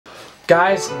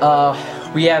Guys,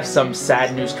 we have some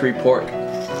sad news to report.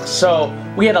 So,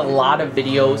 we had a lot of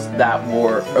videos that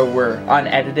were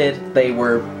unedited. They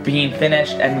were being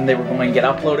finished and then they were going to get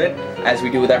uploaded, as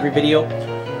we do with every video.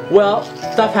 Well,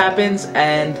 stuff happens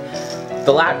and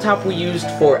the laptop we used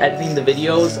for editing the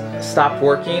videos stopped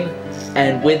working,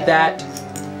 and with that,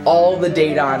 all the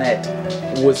data on it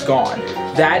was gone.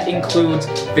 That includes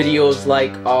videos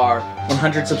like our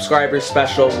 100 subscribers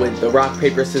special with the rock,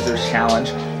 paper, scissors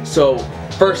challenge. So,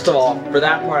 first of all, for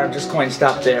that part, I'm just going to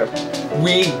stop there.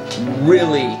 We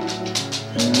really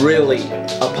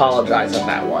apologize on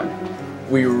that one.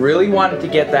 We really wanted to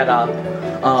get that up.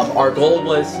 Our goal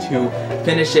was to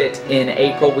finish it in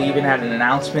April. We even had an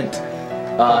announcement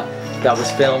that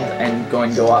was filmed and going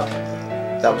to go up.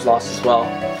 That was lost as well.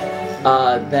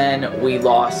 Then we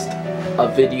lost a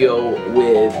video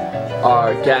with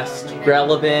our guest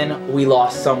Grelevin. We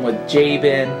lost some with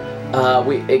Jabin.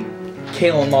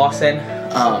 Kaylin Lawson.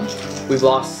 We've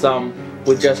lost some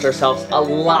with just ourselves. A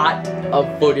lot of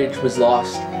footage was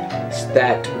lost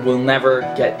that will never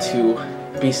get to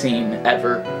be seen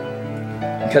ever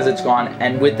because it's gone.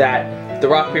 And with that, the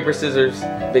rock, paper, scissors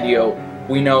video,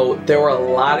 we know there were a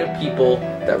lot of people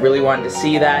that really wanted to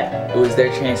see that. It was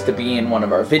their chance to be in one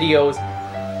of our videos.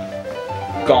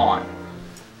 Gone.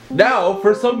 Now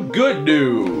for some good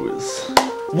news.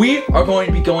 We are going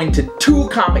to be going to 2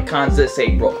 Comic Cons this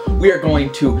April. We are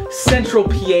going to Central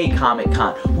PA Comic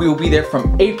Con. We will be there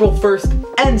from April 1st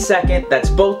and 2nd. That's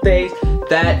both days.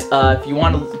 That, if you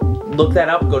want to look that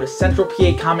up, go to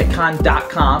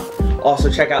centralpacomiccon.com. Also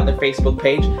check out their Facebook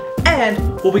page.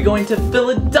 And we'll be going to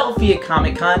Philadelphia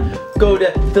Comic Con. Go to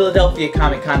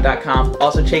philadelphiacomiccon.com.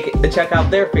 Also check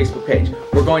out their Facebook page.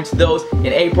 We're going to those in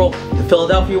April. The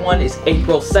Philadelphia one is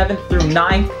April 7th through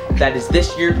 9th. That is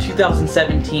this year,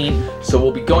 2017. So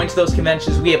we'll be going to those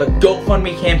conventions. We have a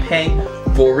GoFundMe campaign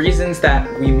for reasons that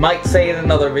we might say in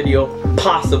another video,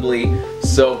 possibly.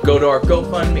 So go to our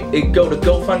GoFundMe, go to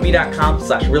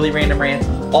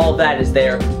gofundme.com/reallyrandomrants. All that is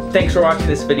there. Thanks for watching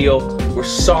this video. We're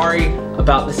sorry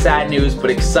about the sad news, but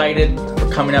excited for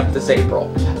coming up this April.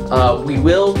 We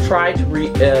will try to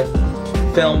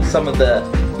film some of the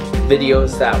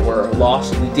videos that were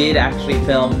lost. We did actually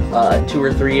film 2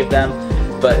 or 3 of them,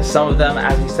 but some of them,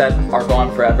 as we said, are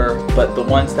gone forever. But the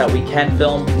ones that we can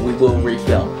film, we will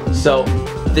refilm. So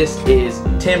this is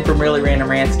Tim from Really Random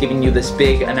Rants giving you this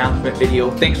big announcement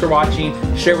video. Thanks for watching.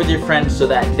 Share with your friends so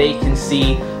that they can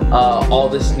see all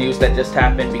this news that just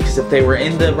happened, because if they were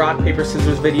in the rock, paper,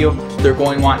 scissors video, they're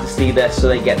going to want to see this so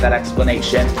they get that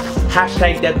explanation.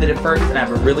 #Deb did it first, and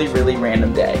have a really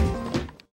random day.